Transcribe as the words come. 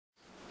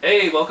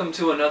Hey, welcome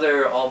to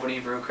another Albany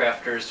Brew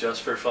Crafters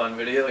Just for Fun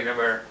video. You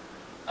remember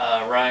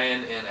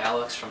Ryan and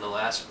Alex from the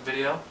last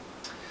video?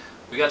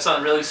 We got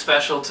something really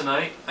special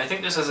tonight. I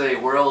think this is a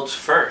world's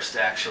first,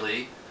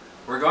 actually.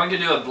 We're going to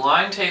do a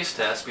blind taste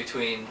test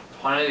between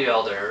Pliny the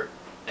Elder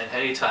and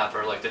Heady,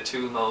 like the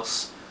two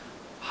most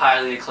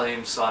highly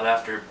acclaimed,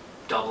 sought-after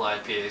double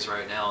IPAs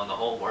right now in the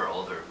whole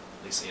world, or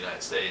at least in the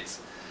United States.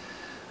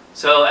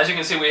 So, as you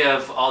can see, we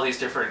have all these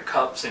different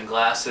cups and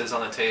glasses on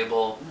the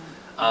table.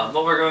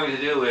 What we're going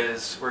to do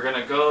is, we're going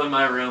to go in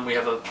my room, we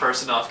have a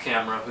person off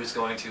camera who's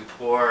going to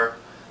pour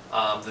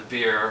the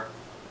beer,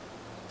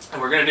 and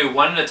we're going to do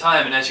one at a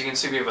time, and as you can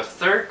see we have a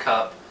third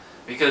cup,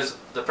 because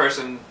the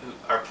person,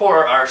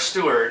 our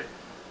steward,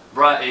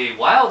 brought a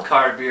wild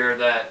card beer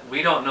that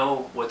we don't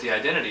know what the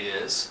identity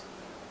is.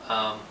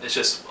 It's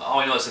just,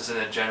 all we know is it's in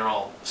a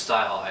general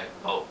style. I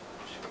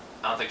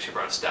don't think she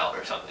brought a stout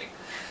or something.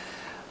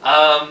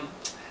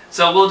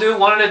 So we'll do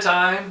one at a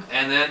time,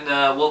 and then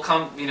we'll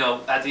come,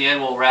 at the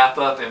end we'll wrap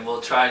up and we'll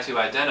try to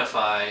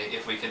identify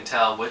if we can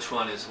tell which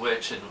one is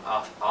which, and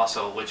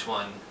also which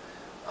one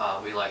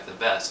we like the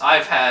best.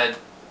 I've had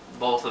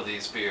both of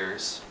these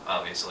beers,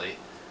 obviously.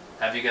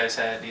 Have you guys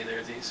had either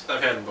of these?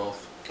 I've had them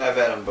both. I've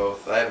had them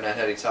both. I haven't had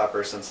Heady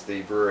Topper since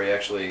the brewery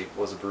actually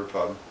was a brew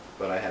pub,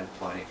 but I had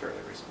Pliny fairly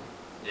recently.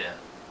 Yeah.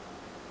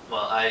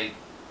 Well,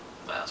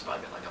 it's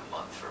probably been like a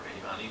month for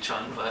me on each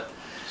one, but...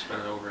 It's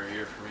been over a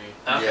year for me.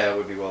 Okay. Yeah, it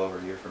would be well over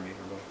a year for me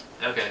for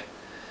both. Okay.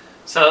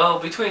 So,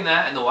 between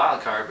that and the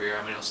wild card beer,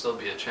 it'll still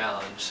be a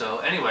challenge. So,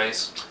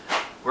 anyways,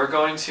 we're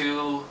going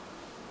to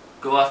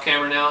go off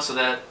camera now so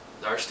that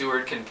our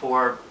steward can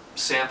pour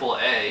sample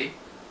A,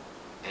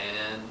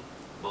 and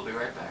we'll be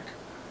right back.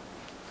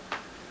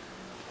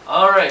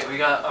 Alright, we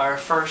got our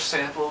first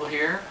sample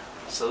here,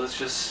 so let's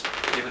just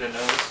give it a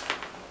nose.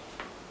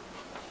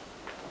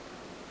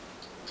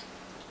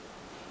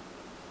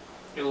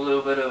 Get a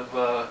little bit of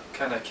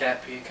kind of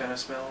cat pee kind of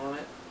smell on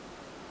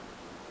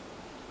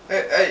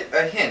it.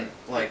 A hint,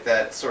 like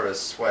that sort of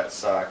sweat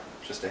sock,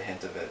 just a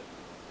hint of it.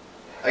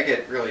 I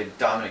get really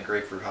dominant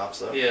grapefruit hops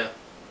though. Yeah,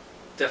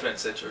 definite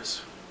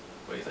citrus.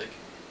 What do you think?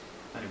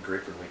 I do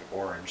grapefruit like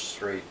orange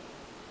straight.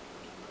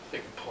 I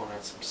think I'm pulling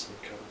out some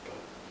Simcoe, but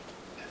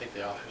I think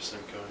they all have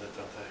Simcoe in it,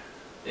 don't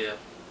they? Yeah.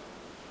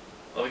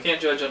 Well, we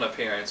can't judge on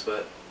appearance,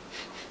 but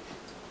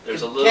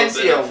there's a You little can bit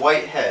see a of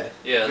white head.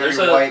 Yeah, very there's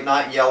a white,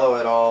 not yellow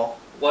at all.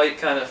 white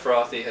kind of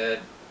frothy head,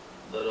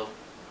 little.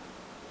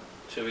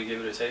 Should we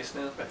give it a taste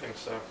now? I think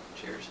so.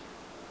 Cheers.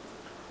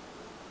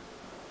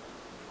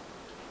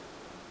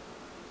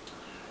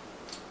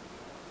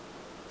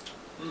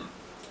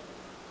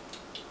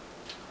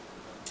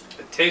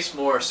 It tastes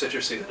more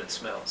citrusy than it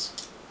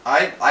smells.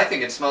 I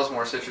think it smells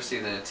more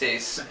citrusy than it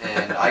tastes,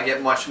 and I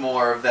get much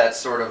more of that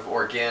sort of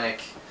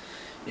organic,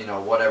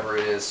 whatever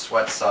it is,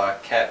 sweat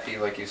sock, cat pee,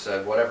 like you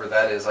said, whatever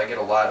that is. I get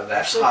a lot of that.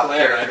 I'm so hop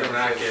glad I character do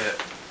not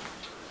flavor.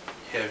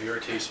 have your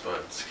taste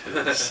buds,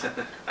 because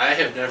I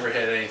have never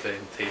had anything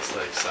taste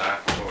like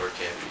sock or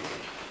cat pee.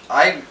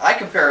 I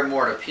compare it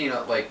more to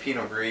Pinot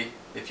Gris.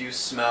 If you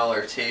smell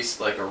or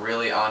taste like a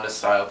really Honda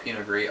style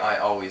Pinot Gris, I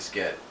always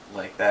get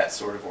like that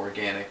sort of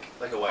organic,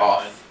 Like a white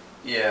off. wine.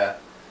 Yeah.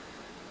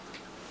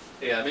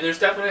 Yeah, there's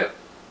definitely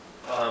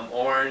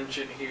orange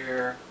in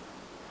here.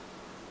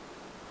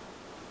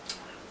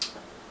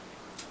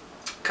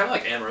 Kind of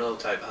like Amarillo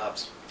type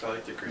hops. I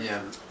like the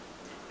grapefruit.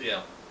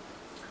 Yeah.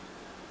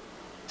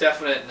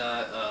 Definite,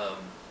 not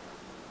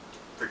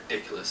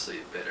ridiculously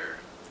bitter.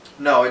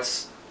 No,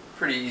 it's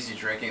pretty easy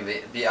drinking.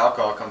 The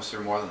alcohol comes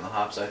through more than the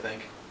hops, I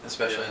think,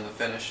 especially in the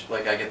finish.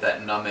 Like I get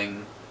that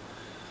numbing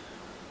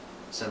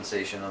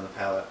sensation on the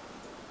palate.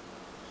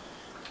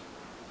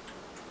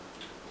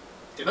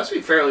 It must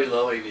be fairly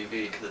low ABV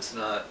because it's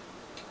not.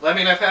 Well,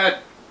 I've had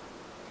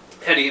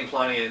Heady and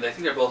Pliny, and I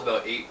think they're both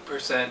about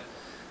 8%,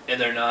 and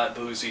they're not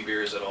boozy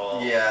beers at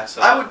all. Yeah,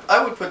 So,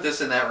 I would put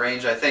this in that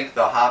range. I think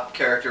the hop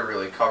character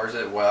really covers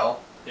it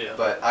well. Yeah.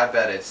 But I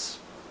bet this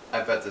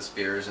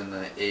beer is in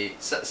the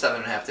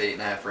 7.5 to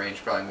 8.5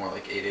 range, probably more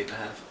like 8.5.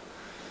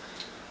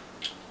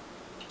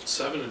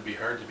 7 would be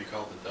hard to be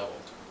called a double.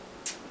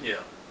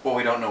 Yeah. Well,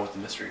 we don't know what the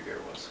mystery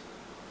beer was.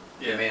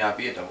 Yeah. It may not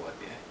be a double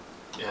IPA.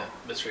 Yeah.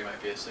 Mystery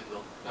might be a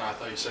single. No, I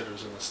thought you said it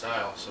was in the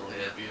style, so would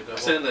it be a double?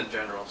 It's in the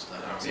general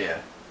style. Oh. Yeah.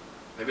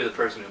 Maybe the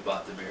person who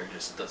bought the beer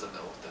just doesn't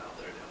know what the hell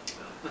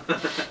they're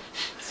doing.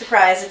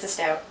 Surprise, it's a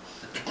stout.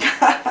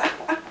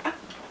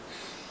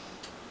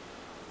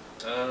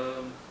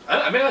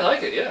 I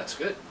like it. Yeah, it's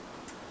good.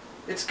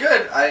 It's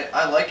good.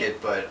 I like it,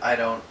 but I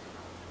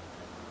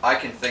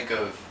can think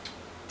of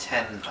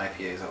 10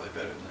 IPAs I like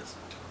better than this.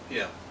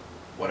 Yeah.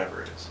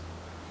 Whatever it is.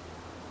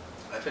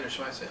 I finished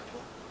my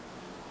sample.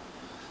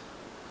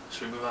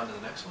 Should we move on to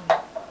the next one?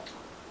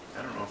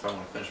 I don't know if I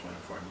want to finish mine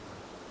before I move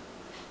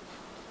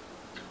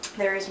on.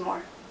 There is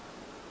more.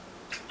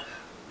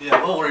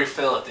 Yeah, we'll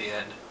refill at the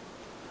end.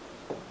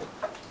 But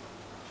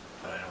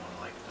I don't want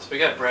to like this. So we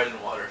got bread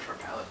and water for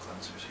palate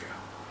cleansers here.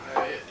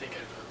 I think I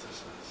know what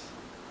this is.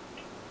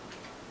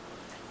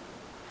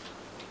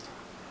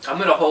 I'm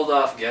gonna hold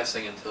off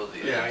guessing until the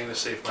end. Yeah, I'm gonna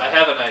save mine. I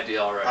have an idea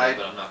already,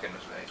 but I'm not gonna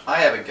say. I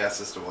have a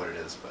guess as to what it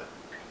is, but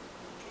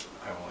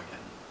I will again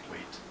wait.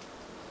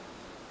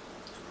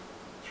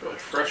 It's really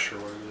fresh for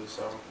what it is,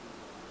 though.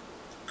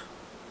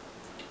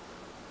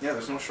 Yeah,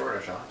 there's no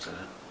shortage of hops in it.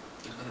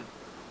 Mm-hmm.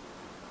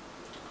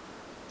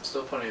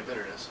 Still plenty of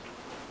bitterness.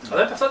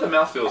 I thought the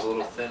mouthfeel was a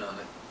little thin on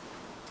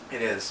it.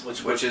 It is,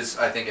 which is,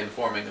 I think,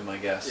 informing of my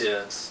guess.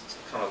 Yeah, it's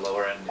kind of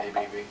lower end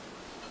ABV.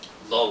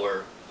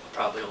 Lower,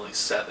 probably only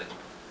 7.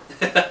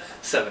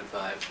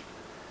 7.5.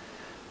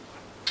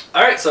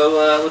 Alright, so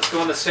let's go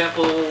on to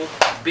sample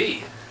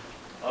B.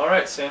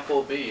 Alright,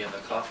 sample B in the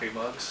coffee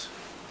mugs.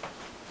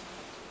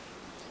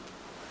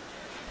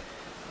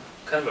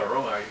 What kind of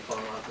aroma are you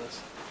pulling off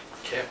this?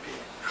 Can't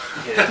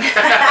be.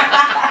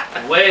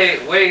 Yeah.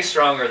 way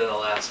stronger than the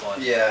last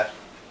one. Yeah.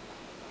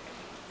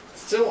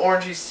 Still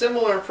orangey,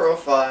 similar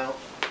profile.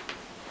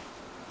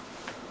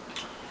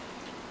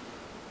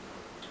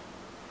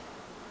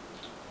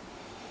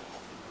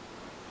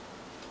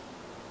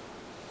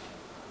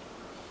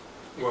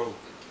 Whoa.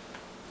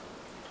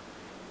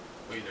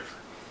 Way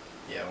different.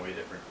 Yeah, way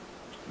different.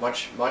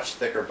 Much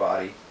thicker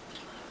body.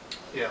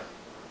 Yeah.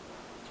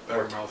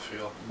 Better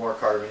mouthfeel. More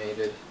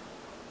carbonated.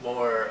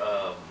 More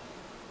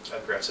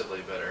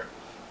aggressively bitter.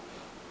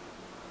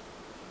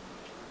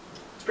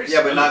 It's pretty Yeah,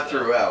 but smooth, not though.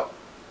 throughout.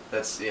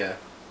 That's, yeah.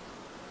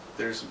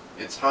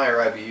 It's higher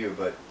IBU,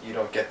 but you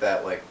don't get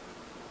that, like,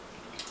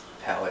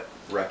 palate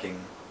wrecking.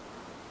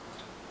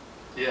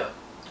 Yeah.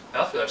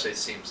 Mouthfeel actually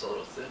seems a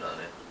little thin on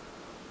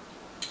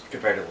it.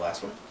 Compared to the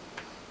last one?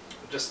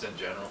 Just in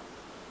general.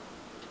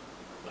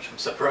 Which I'm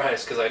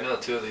surprised, because I know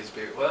 2 of these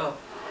beers, well,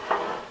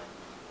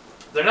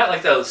 they're not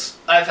like those,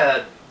 I've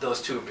had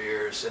those 2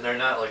 beers, and they're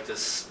not like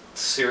this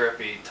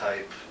syrupy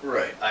type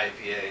Right.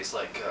 IPAs,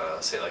 like,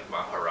 say like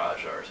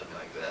Maharaja or something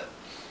like that.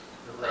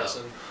 The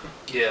resin.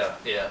 Yeah,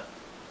 yeah.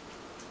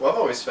 Well, I've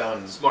always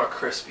found... It's more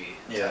crispy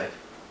Yeah. type.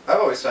 I've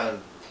always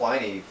found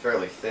Pliny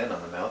fairly thin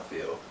on the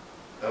mouthfeel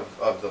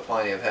of the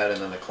Pliny I've had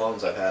and then the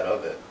clones I've had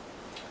of it.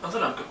 Not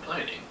that I'm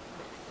complaining.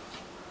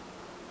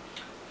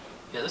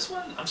 Yeah, this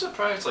one, I'm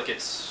surprised, like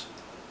it's,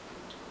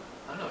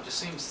 I don't know, it just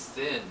seems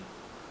thin.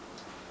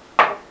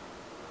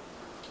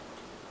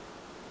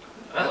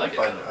 I like it.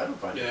 I don't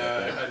find it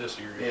that Yeah, bad. I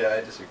disagree. Yeah,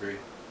 I disagree.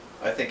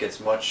 I think it's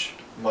much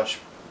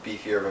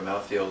beefier of a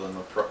mouthfeel than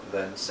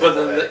But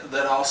sample then A.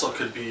 that also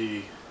could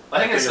be... I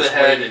think it's the it's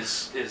head way-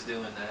 is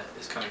doing that,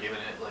 is kind of giving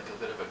it like a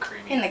bit of a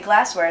creamy. And the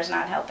glassware is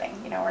not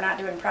helping. You know, we're not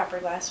doing proper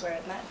glassware,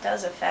 and that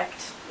does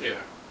affect Yeah.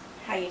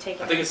 how you take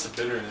it. I think it's the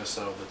bitterness,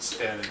 though, that's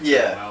added to the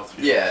Yeah, mouthfeel.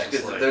 yeah, It's just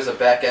because like there's a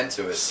back end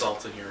to it.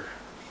 salt in your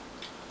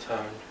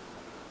tongue.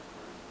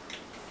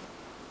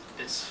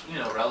 It's, you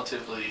know,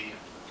 relatively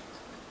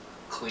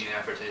clean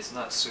aftertaste. It's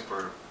not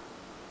super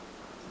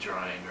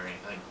drying or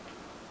anything.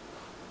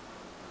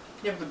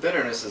 Yeah, but the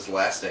bitterness is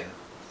lasting.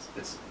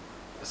 It's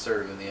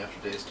assertive in the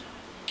aftertaste.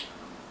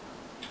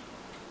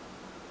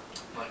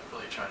 I'm like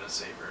really trying to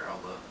savor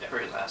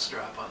every last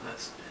drop on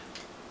this.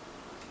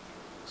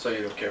 So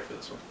you don't care for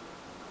this one?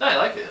 No, I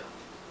like it.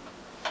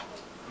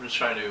 I'm just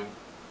trying to,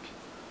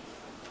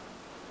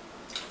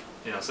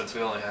 you know, since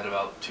we only had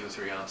about 2 or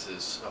 3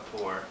 ounces a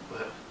pour,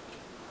 but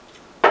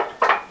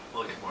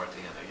we'll get more at the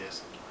end, I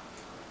guess.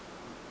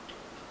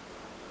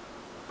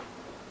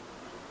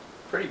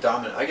 Pretty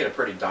dominant. I get a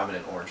pretty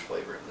dominant orange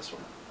flavor in this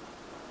one.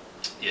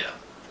 Yeah.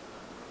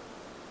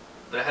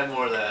 But I had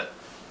more of that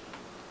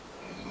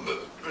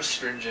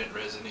astringent,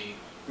 resiny,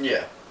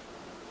 Yeah.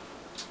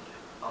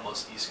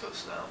 almost East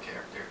Coast style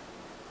character.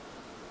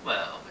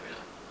 Well, maybe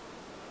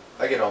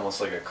not. I get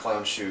almost like a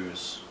Clown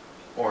Shoes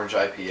orange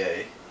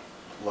IPA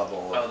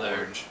level of they're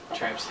orange.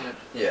 tramp stamp.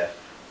 Yeah.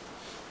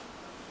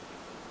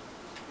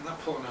 I'm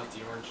not pulling out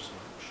the orange as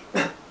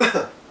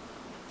much.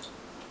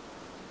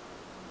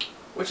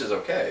 Which is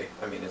okay.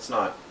 I mean, it's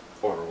not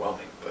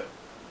overwhelming, but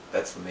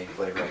that's the main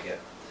flavor I get.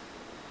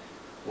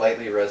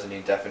 Lightly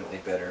resiny, definitely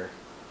bitter.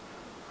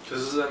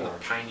 Because this is on the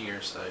Orange.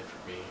 pinier side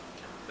for me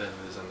than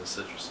it is on the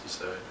citrusy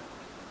side.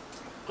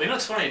 Well, you know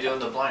what's funny doing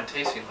the blind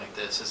tasting like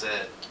this is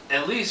that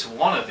at least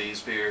one of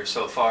these beers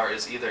so far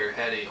is either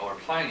Heady or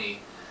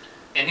Pliny,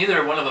 and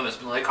neither one of them has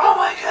been like, oh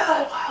my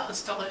god, wow,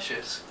 it's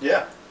delicious.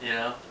 Yeah. You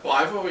know? Well,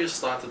 I've always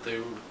thought that they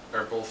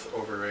are both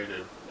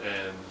overrated,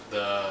 and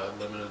the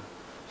limited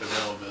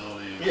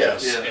availability Yeah.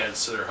 just Yeah.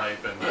 adds to their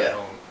hype, and I Yeah.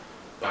 don't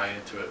buy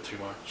into it too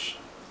much.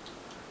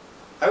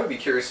 I would be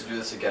curious to do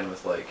this again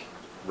with like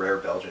rare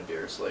Belgian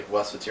beers, like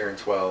West Veteran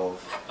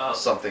 12, Oh.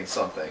 something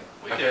something.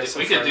 We I could, had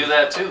some we could do friends-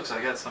 that too, because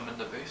I got some in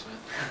the basement.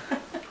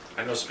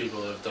 I know some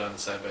people that have done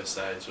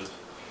side-by-sides with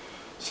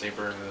St.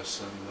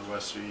 Bernardus and the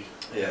Westview.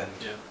 Yeah. and,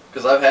 Yeah.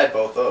 Because I've had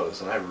both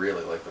those, and I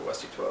really like the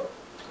Westie 12.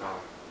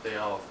 they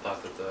all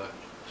thought that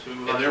Should we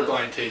move in on their to the-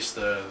 blind taste,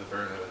 the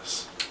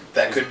Bernardus.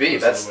 That could be.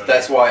 Was the winner.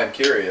 That's why I'm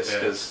curious, Yeah.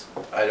 because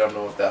I don't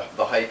know if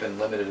the hype and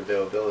limited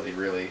availability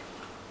really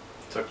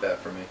took that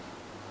from me.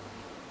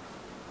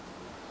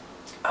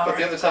 All But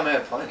the right. other time I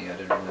had Pliny, I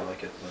didn't really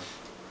like it.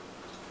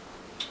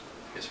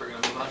 Guess we're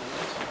gonna move on to the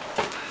next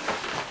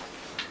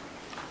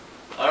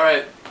one. All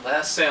right,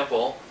 last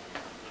sample.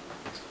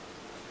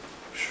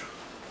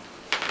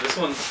 This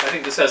one, I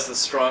think this has the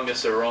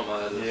strongest aroma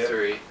out of the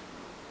three.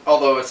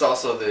 Although it's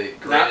also the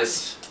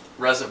greatest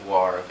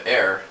reservoir of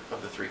air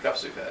of the 3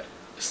 cups we've had.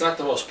 It's not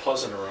the most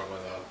pleasant aroma,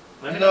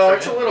 though. Maybe No,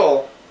 it's a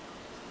little...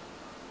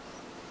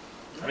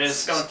 I mean,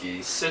 it's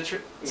skunky.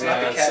 Citric. It's not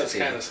the cat it's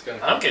kind of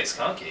skunky. I don't get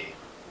skunky.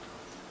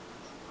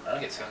 I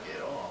don't get skunky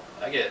at all.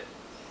 I get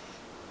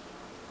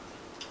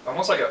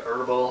almost like a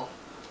herbal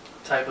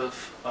type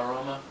of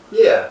aroma.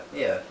 Yeah,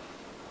 yeah.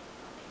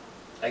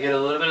 I get a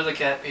little bit of the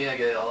cat pee. I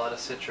get a lot of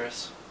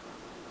citrus.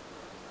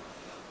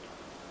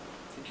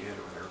 I think you hit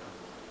it with herbal.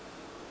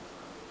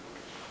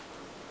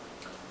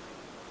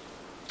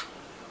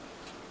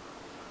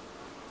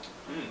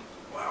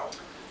 Wow.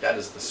 That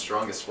is the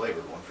strongest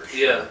flavored one for sure.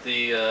 Yeah,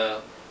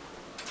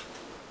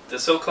 the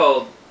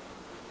so-called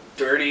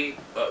dirty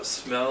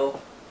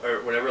smell,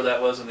 or whatever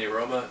that was in the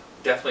aroma,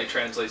 definitely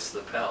translates to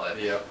the palate.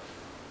 Yeah.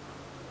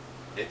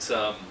 It's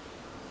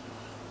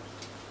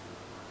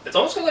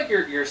almost like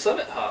your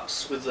summit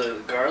hops with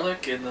the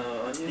garlic and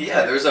the onion.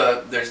 Yeah, there's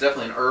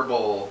definitely an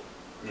herbal,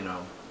 you know,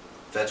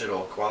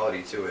 vegetal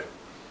quality to it,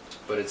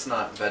 but it's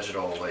not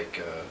vegetal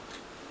like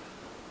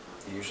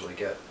you usually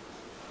get.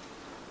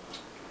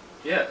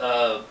 Yeah,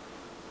 I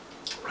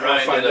don't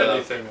Ryan find did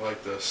anything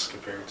like this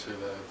compared to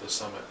the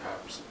Summit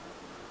hops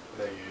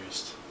they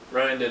used.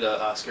 Ryan did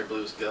a Oscar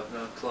Blues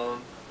Governor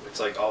clone. It's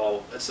like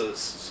all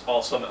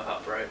all summit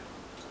hop, right?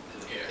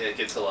 And Yeah. it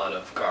gets a lot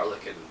of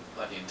garlic and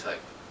onion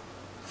type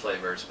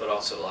flavors, but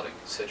also a lot of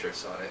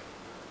citrus on it.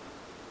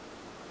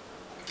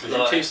 Did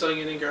you taste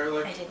onion and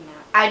garlic? I did not.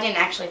 I didn't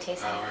actually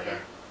taste Oh, it. okay.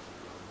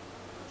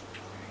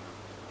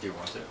 Do you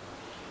want it?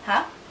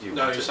 Huh? Do you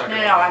No, want you're it? talking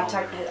No, about I'm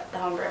talking the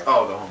homebrew.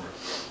 Oh, the homebrew.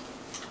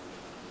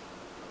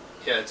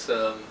 Yeah, it's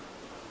I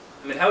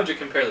mean, how would you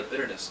compare the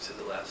bitterness to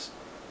the last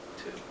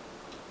two?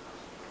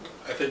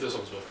 I think this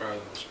one's by far the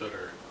most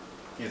bitter.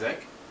 You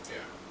think?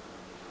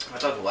 Yeah. I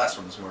thought the last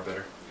one was more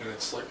bitter. And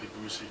it's slightly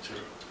boozy,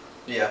 too.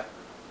 Yeah,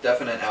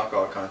 definite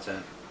alcohol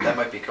content. That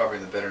might be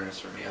covering the bitterness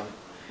for me.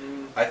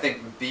 I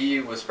think B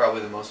was probably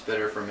the most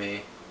bitter for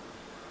me.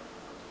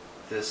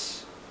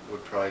 This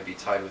would probably be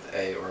tied with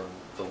A or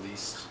the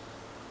least.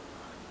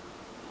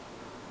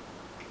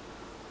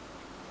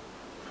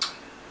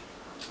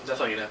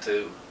 Definitely gonna have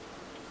to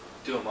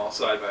do them all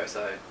side by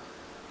side.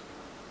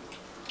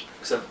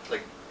 Except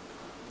like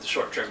the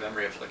short-term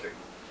memory of like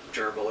a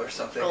gerbil or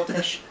something.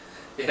 Goldfish.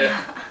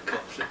 Yeah.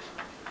 Goldfish.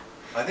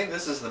 I think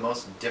this is the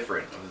most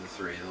different of the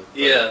 3.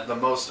 Yeah. The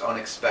most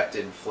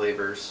unexpected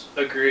flavors.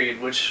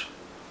 Agreed. Which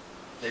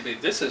maybe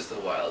this is the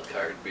wild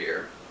card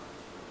beer.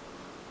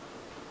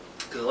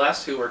 Because the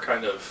last two were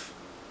kind of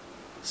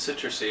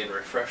citrusy and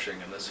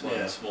refreshing, and this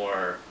one's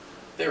more.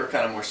 They were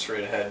kind of more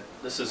straight ahead.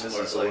 This is This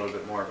more is like a little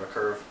bit more of a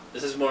curve.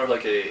 This is more of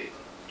like a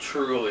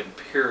true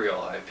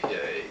imperial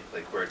IPA,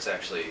 like where it's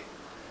actually,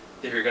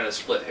 if you're gonna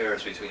split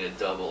hairs between a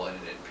double and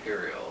an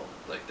imperial,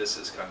 like this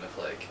is kind of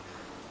like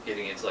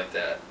getting into like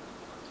that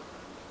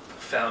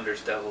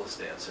Founder's Devil's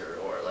Dancer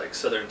or like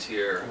Southern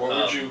Tier. What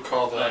would you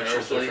call the actual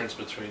unearthly. difference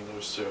between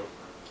those two?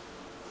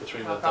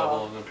 Between the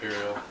Alcohol. double and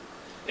imperial?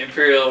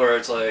 Imperial, where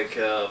it's like,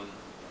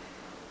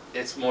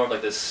 it's more of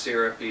like this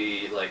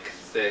syrupy, like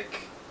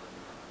thick,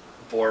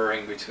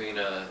 bordering between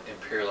a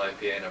imperial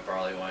IPA and a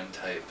barley wine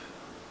type.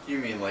 You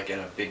mean like in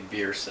a big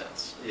beer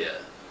sense? Yeah.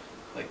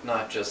 Like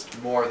not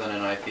just more than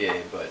an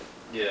IPA, but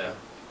Yeah.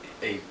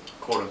 a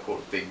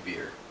quote-unquote big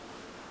beer.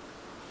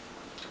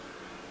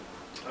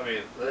 I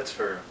mean, that's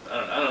for, I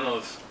don't know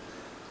if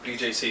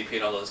BJCP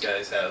and all those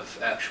guys have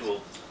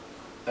actual,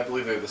 I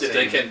believe they're the if same.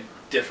 they can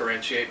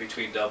differentiate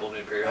between double and I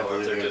imperial, or if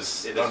believe they're they're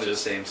just, it under is the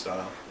just, same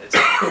style.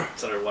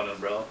 it's under one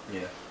umbrella.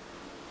 Yeah.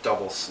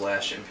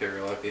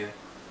 Double/imperial IPA.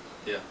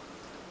 Yeah.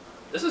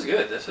 This is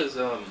good. This is,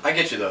 I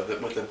get you though,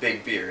 that with a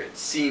big beer, it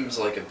seems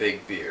like a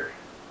big beer.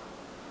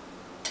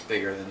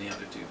 Bigger than the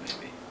other two,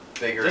 maybe.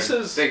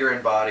 Bigger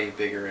in body,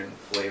 bigger in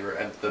flavor,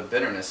 and the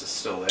bitterness is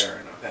still there.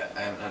 And I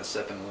haven't had a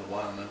sip in a little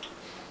while now.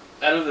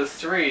 out of the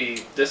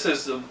three, this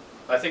is the,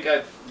 I think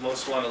I'd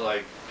most want to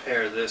like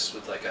pair this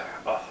with like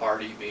a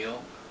hearty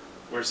meal.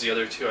 Whereas the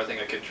other two, I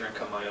think I could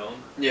drink on my own.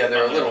 Yeah,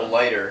 they're a little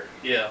lighter.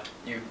 Yeah.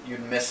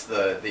 You'd miss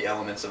the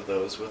elements of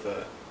those with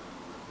a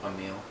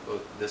meal.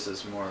 But this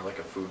is more like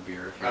a food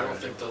beer. If you I don't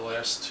think the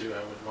last two I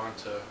would want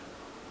to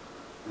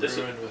This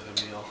ruin with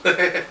a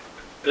meal.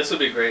 This would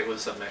be great with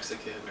some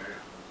Mexican or.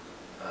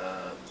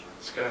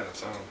 It's good on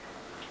its own.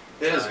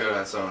 It is good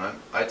on its own.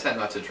 I tend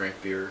not to drink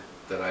beer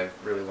that I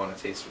really want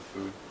to taste with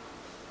food.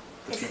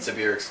 The pizza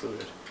beer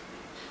excluded.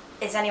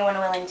 Is anyone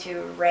willing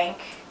to rank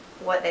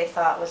what they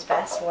thought was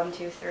best? 1,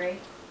 2, 3.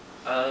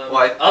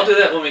 Well, I'll do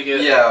that when we get.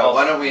 Yeah,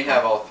 why don't we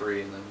have all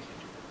three and then we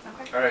can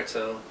do Okay. All right,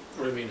 so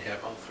What do you mean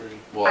have all three? it.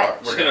 Well,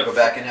 Right. we're going to go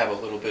back and have a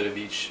little bit of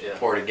each Yeah.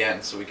 poured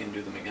again so we can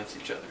do them against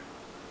each other.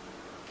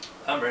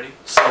 I'm ready.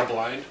 Still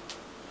blind?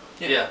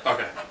 Yeah.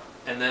 Okay.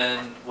 And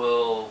then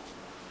we'll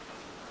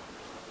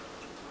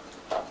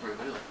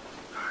reveal.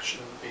 I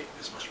shouldn't have ate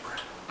as much bread.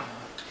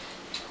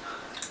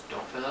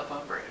 Don't fill up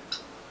on bread.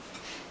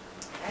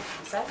 Okay,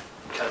 is that?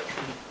 Cut it.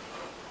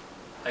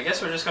 I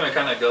guess we're just gonna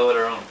kind of go at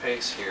our own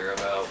pace here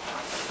about.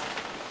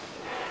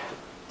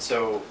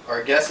 So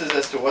our guesses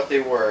as to what they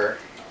were.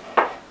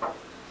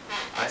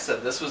 I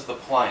said this was the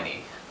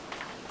Pliny.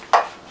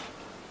 I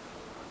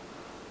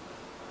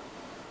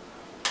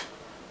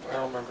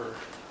don't remember.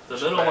 The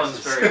middle one's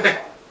very.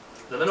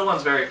 The middle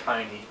one's very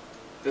piney.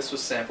 This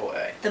was sample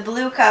A. The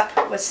blue cup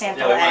was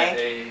sample Yeah, we went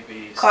A. A,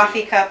 B, C.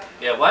 Coffee cup.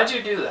 Yeah, why'd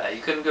you do that?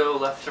 You couldn't go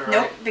left to right?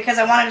 Nope, because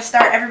I wanted to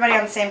start everybody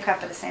on the same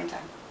cup at the same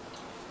time.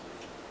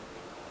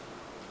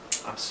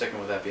 I'm sticking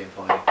with that being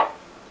Pliny.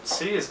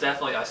 C is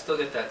definitely, I still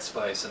get that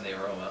spice in the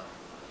aroma.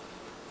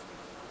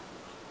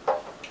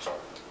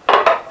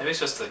 Maybe it's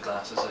just the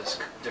glasses is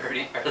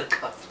dirty, or the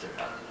cup dirty,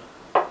 I don't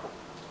know.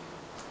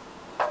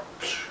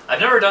 I've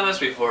never done this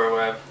before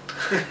where I've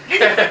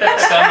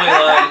assembly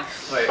line,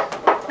 wait.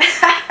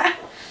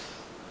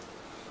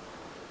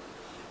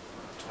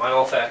 My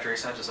olfactory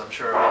senses I'm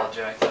sure are all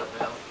jacked up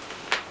now.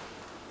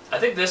 I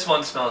think this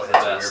one smells the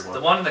That's a best. weird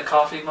The one. one in the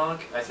coffee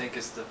mug, I think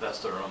is the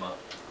best aroma.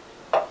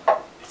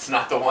 It's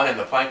not the one in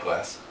the pint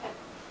glass.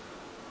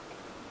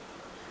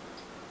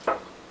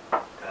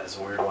 That is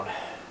a weird one.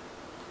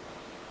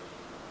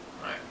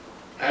 Right.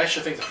 I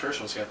actually think the first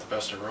one's got the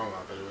best aroma,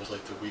 but it was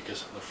like the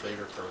weakest in the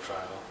flavor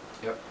profile.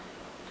 Yep.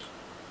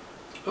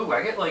 Ooh,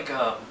 I get like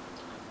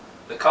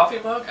the coffee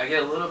mug, I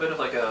get a little bit of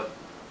like a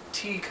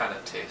tea kind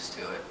of taste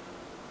to it.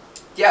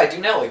 Yeah, I do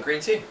now, like green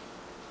tea.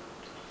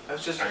 I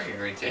was just drinking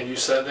green tea. And you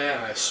said that,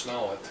 and I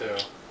smell it too.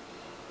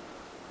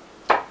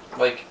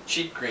 Like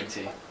cheap green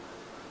tea.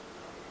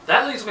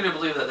 That leads me to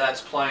believe that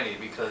that's Pliny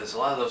because a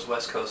lot of those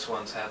West Coast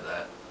ones have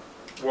that.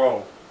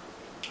 Whoa.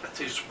 That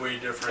tastes way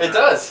different. It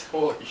does.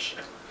 Holy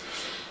shit.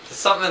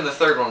 Something in the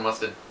third one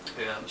must have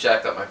Yeah.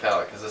 jacked up my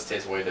palate because this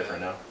tastes way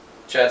different now.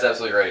 Chad's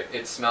absolutely right.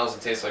 It smells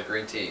and tastes like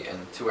green tea,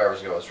 and 2 hours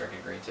ago I was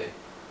drinking green tea.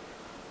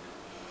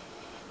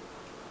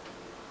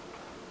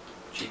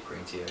 Cheap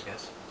green tea, I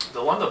guess.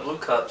 The one in the blue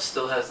cup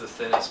still has the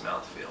thinnest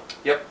mouthfeel.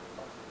 Yep.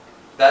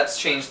 That's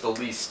changed the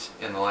least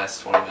in the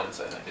last 20 minutes,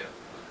 I think. Yeah.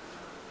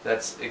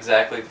 That's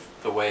exactly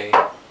the way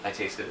I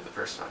tasted it the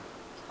first time.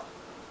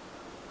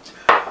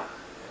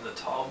 And the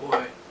tall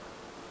boy.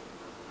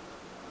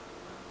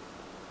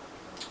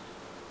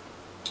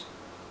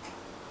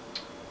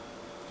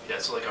 Yeah,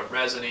 it's like a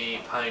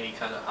resiny, piney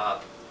kind of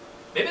hop.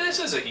 Maybe this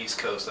is an East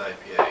Coast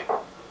IPA.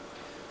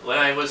 When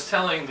I was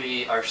telling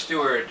our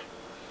steward,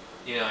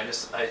 you know,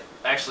 I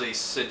actually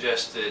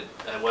suggested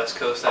a West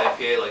Coast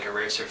IPA like a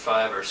Racer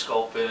 5 or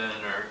Sculpin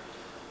or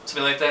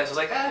something like that. So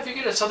I was like, if you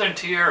get a Southern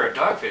Tier or a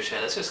Dogfish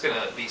Head, that's just going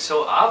to be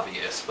so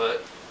obvious.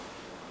 But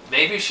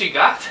maybe she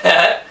got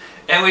that,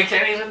 and we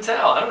can't even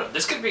tell. I don't know.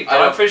 This could be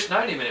Dogfish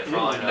 90 Minute for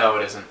all I know. No,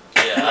 it isn't.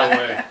 Yeah. No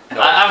way. No,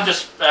 I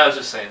was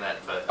just saying that.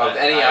 But of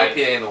any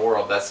IPA in the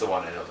world, that's the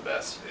one I know the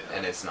best, Yeah.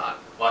 and it's not.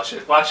 Watch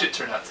it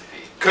turn out to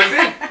be. Could be.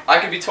 I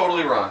could be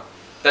totally wrong.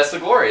 That's the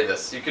glory of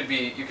this. You could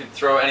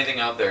throw anything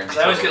out there. And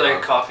I always get totally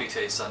like a wrong. coffee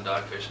taste on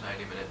Dogfish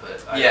 90 Minute,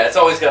 but Yeah, it's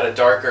always got a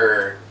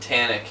darker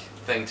tannic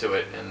thing to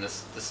it, and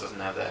this doesn't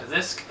have that.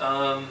 This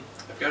I've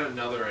got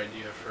another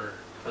idea for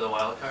the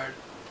wild card.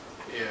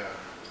 yeah,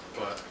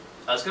 but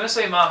I was gonna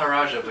say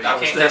Maharaja, but you That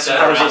was- can't get that's that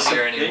what I was around just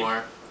here saying.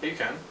 anymore. you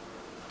can.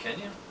 Can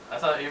you? I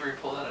thought Avery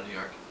pulled out of New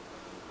York.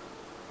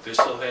 They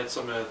still had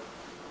some at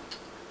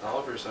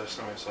Oliver's last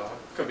time I saw.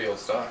 Could be old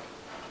stock.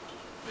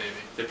 Maybe.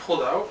 They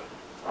pulled out.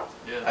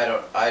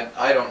 Yeah.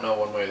 I don't know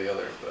one way or the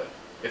other, but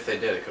if they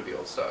did, it could be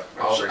old stock.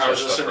 I was Oliver's has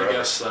just stuff gonna forever.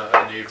 guess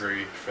an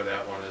Avery for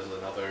that one as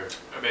another.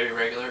 Or maybe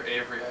regular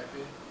Avery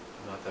IPA.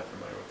 I'm not that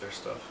familiar with their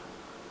stuff.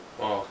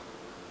 Well,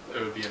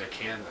 it would be in a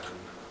can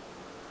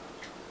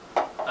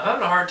then. I'm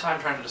having a hard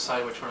time trying to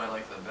decide which one I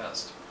like the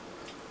best.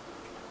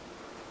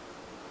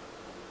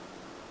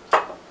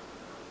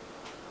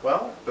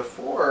 Well,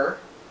 before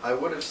I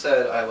would have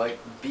said I like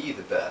B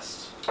the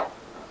best,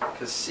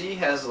 because C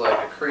has like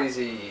a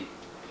crazy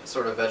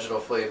sort of vegetal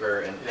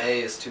flavor, and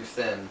A is too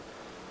thin.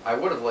 I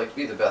would have liked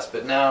B the best,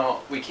 but now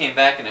we came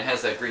back and it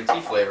has that green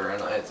tea flavor,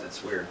 and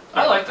it's weird.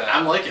 I like that.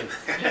 I'm liking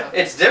that. Yeah.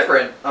 It's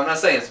different. I'm not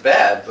saying it's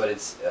bad, but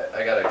it's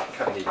I gotta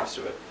kind of get used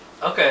to it.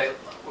 Okay,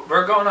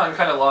 we're going on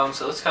kind of long,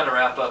 so let's kind of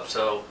wrap up.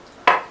 So,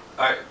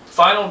 alright,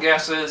 final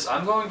guesses.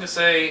 I'm going to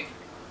say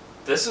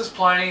this is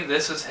Pliny,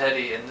 this is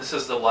Heady, and this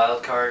is the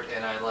wild card,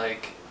 and I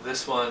like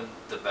this one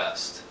the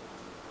best.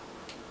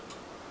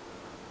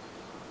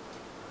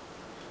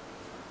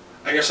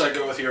 I guess I'd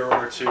go with your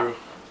order too.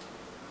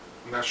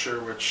 I'm not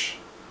sure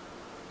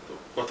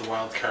what the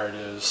wild card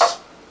is.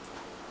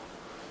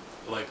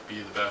 I like B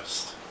the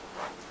best.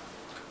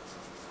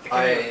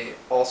 I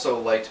also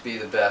liked B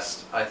the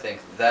best. I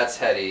think that's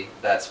Heady,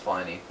 that's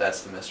Pliny,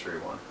 that's the mystery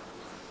one.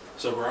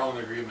 So we're all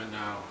in agreement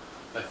now,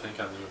 I think,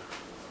 on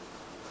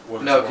the. What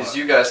is No, what. because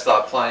you guys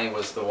thought Pliny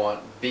was the one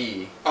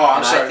B, Oh, I'm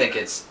and sorry. I think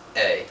it's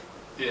A.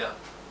 Yeah,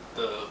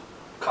 the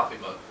coffee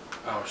mug.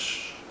 Oh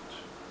shit.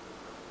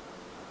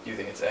 You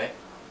think it's A?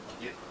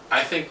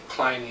 I think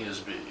Pliny is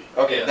B.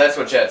 Okay, Yeah. that's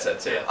what Chad said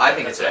too. Yeah, I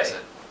think that's it's what I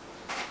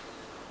A. said.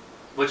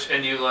 Which,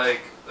 and you like,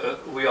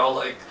 we all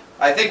like,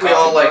 I think we Coffee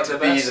all mug liked the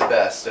B best? the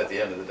best at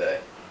the end of the day.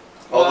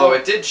 Well- Although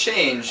it did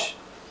change,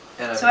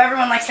 And So I'm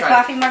everyone likes the trying to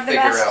coffee mug the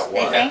figure best, out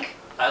they why. think?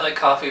 I like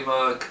coffee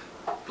mug,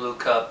 blue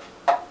cup,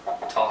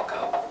 tall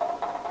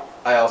cup.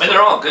 I also,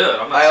 they're all good.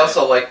 I'm not I saying-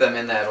 also like them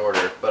in that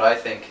order, but I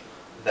think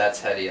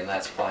that's Heady and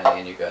that's Pliny,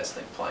 and you guys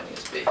think Pliny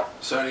is B.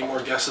 So any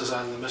more guesses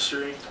on the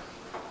mystery?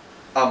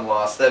 I'm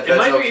lost. That It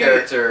might Vezo be-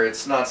 character,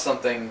 it's not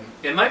something...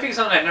 It might be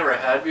something I've never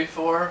had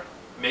before.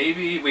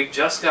 Maybe we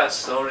just got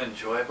Stone and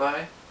Joy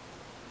by.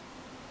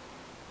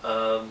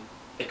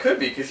 It could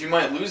be, because you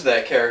might lose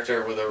that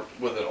character with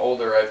an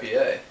older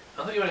IPA.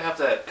 I thought you would have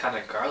that kind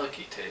of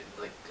garlicky taste.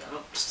 Like,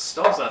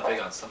 Stone's not big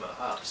on some of the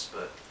hops,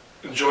 but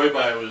Joy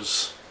by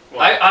was...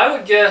 Well, I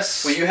would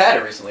guess. Well, you had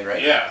it recently,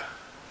 right? yeah.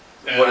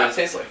 And What did it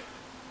taste like?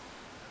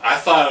 I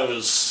thought it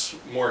was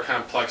more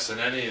complex than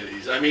any of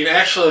these. I mean,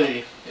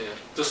 actually, Yeah.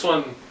 this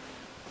one...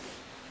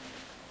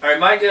 All right,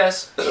 my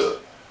guess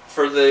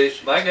for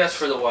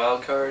the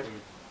wild card.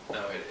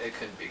 No, it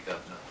couldn't be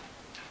Governor.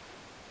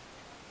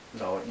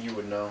 No, you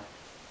would know.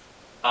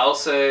 I'll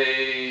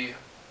say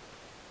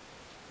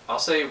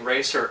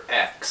Racer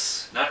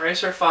X, not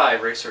Racer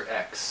 5, Racer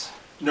X.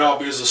 No,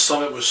 because the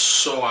Summit was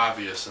so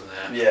obvious in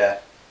that. Yeah.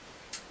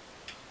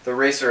 The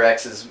Racer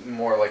X is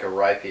more like a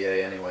rye PA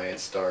anyway.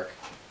 It's dark.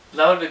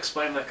 That would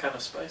explain that kind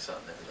of spice on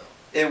there,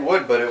 though. It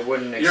would, but it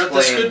wouldn't You know,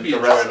 this explain could be the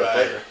rest of the enjoyed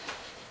by- flavor.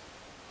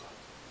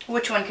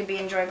 Which one could be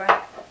enjoyed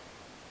by?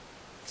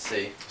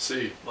 See.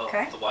 See. Well,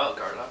 Okay. the wild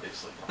card,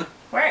 obviously.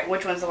 Right,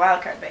 which one's the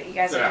wild card? But you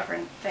guys have Yeah.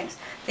 different things.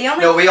 The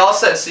only No, we all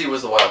said C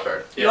was the wild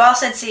card. you all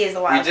said C is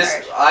the wild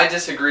card. I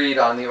disagreed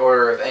on the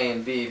order of A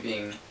and B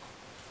being.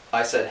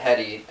 I said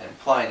Heady and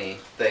Pliny.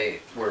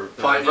 They were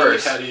the Pliny,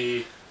 reverse.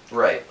 Heady...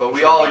 Right, but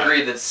we Sure, all why?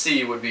 agreed that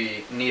C would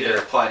be neither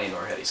Yeah. Pliny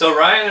nor Heady. So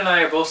Ryan and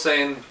I are both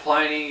saying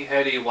Pliny,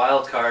 Heady,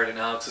 wild card, and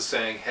Alex is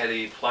saying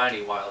Heady,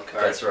 Pliny, wild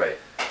card. That's right.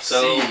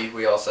 So C,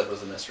 we all said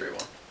was the mystery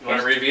one. you want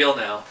to reveal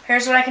now?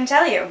 Here's what I can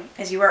tell you: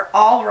 is you are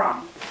all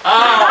wrong.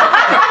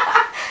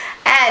 Oh!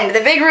 And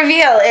the big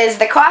reveal is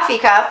the coffee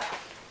cup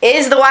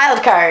is the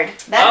wild card.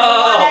 That's the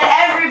one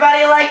that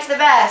everybody liked the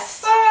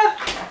best.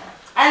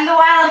 And the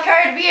wild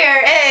card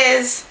beer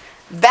is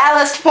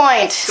Ballast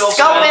Point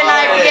Sculpin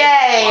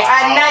IPA,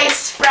 Wow. a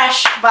nice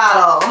fresh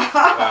bottle.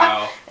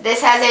 Wow.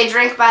 This has a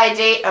drink by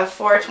date of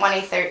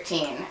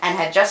 4/20/13 and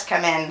had just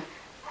come in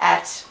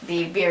at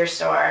the beer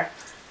store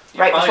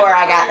right probably before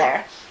I prefer got it.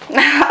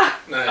 there.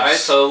 Nice. Alright,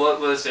 so what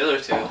was the other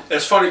two?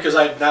 It's funny because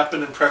I've not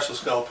been impressed with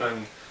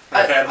Sculpin.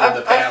 I've had it in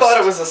the I past. thought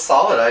it was a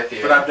solid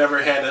IPA. But I've never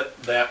had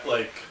it that,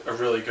 like, a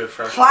really good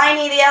fresh one.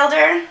 Pliny the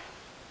Elder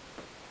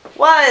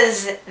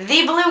was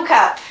the blue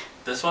cup.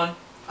 This one?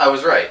 I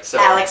was right. So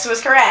Alex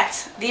was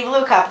correct. The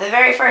blue cup, the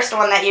very first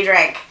one that you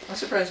drank. I'm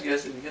surprised you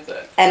guys didn't get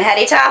that. And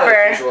Heady I thought it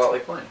Topper was a lot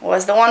like Pliny.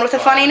 was the one with the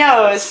Oh, funny yeah.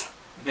 nose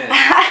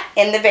Yeah.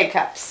 in the big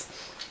cups.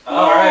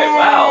 Alright,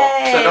 wow.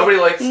 Yay. So nobody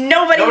likes.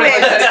 Nobody likes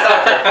wins. Heady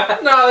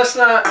Topper. No, that's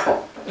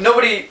not...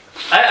 Nobody.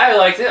 I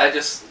liked it, I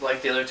just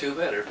liked the other two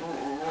better.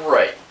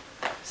 Right.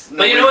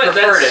 But you know what,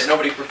 Preferred that's- it.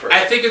 Nobody preferred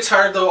I it. think it's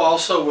hard, though,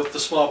 also with the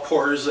small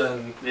pores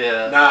and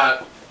Yeah.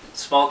 not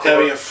Small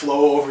having pour, it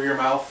flow over your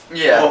mouth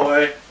Yeah. the whole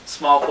way.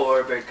 small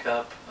pour, big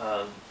cup.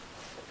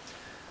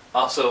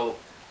 Also,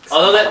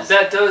 although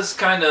that does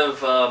kind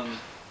of,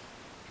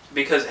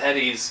 because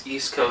Heady's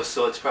East Coast,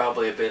 so it's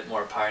probably a bit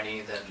more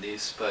piney than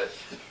these, but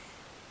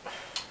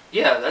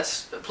yeah,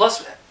 that's,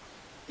 plus,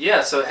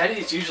 yeah, so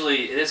Heady's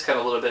usually, it is kind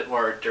of a little bit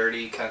more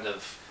dirty, kind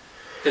of,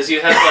 because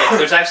you have, like,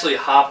 there's actually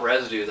hop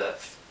residue that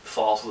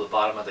falls to the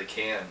bottom of the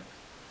can,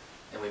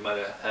 and we might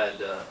have had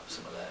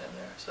some of that in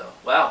there, so,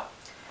 wow.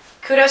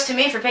 Kudos to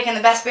me for picking the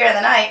best beer of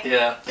the night.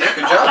 Yeah. Yeah,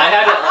 good job. I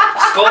had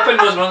it,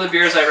 Sculpin was one of the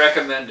beers I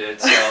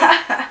recommended, so,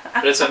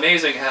 but it's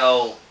amazing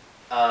how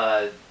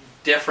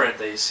different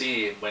they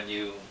seem when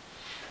you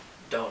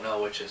don't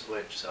know which is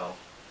which, so.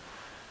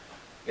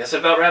 I guess that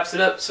about wraps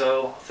it up,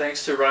 so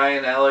thanks to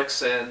Ryan,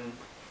 Alex, and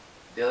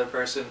the other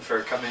person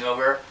for coming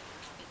over.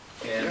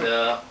 And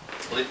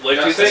what did you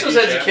Yes, This think? was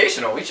you, Jeff.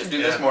 educational. We should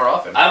do this Yeah. more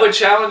often. I would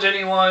challenge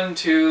anyone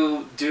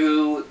to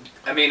do,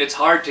 I mean, it's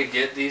hard to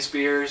get these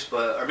beers,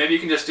 but, or maybe you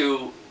can just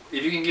do,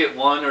 if you can get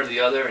one or the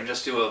other and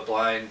just do a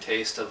blind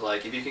taste of,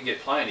 like, if you can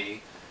get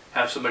Pliny,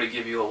 have somebody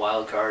give you a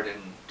wild card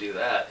and do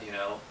that, you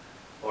know?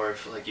 Or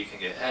if, like, you can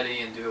get Heady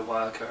and do a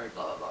wild card,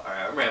 blah, blah, blah.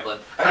 Alright, I'm rambling.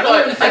 I don't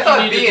even think you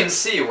thought need B to and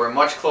C were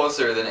much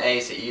closer than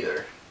A to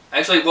either.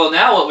 Actually, well,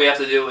 now what we have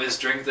to do is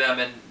drink them,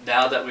 and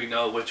now that we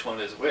know which one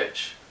is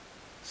which.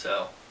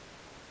 So,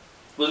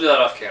 we'll do that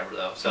off camera,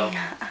 though, so.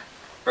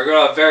 We're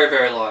going on very,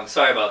 very long.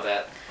 Sorry about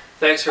that.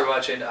 Thanks for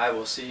watching. I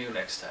will see you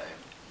next time.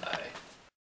 Bye.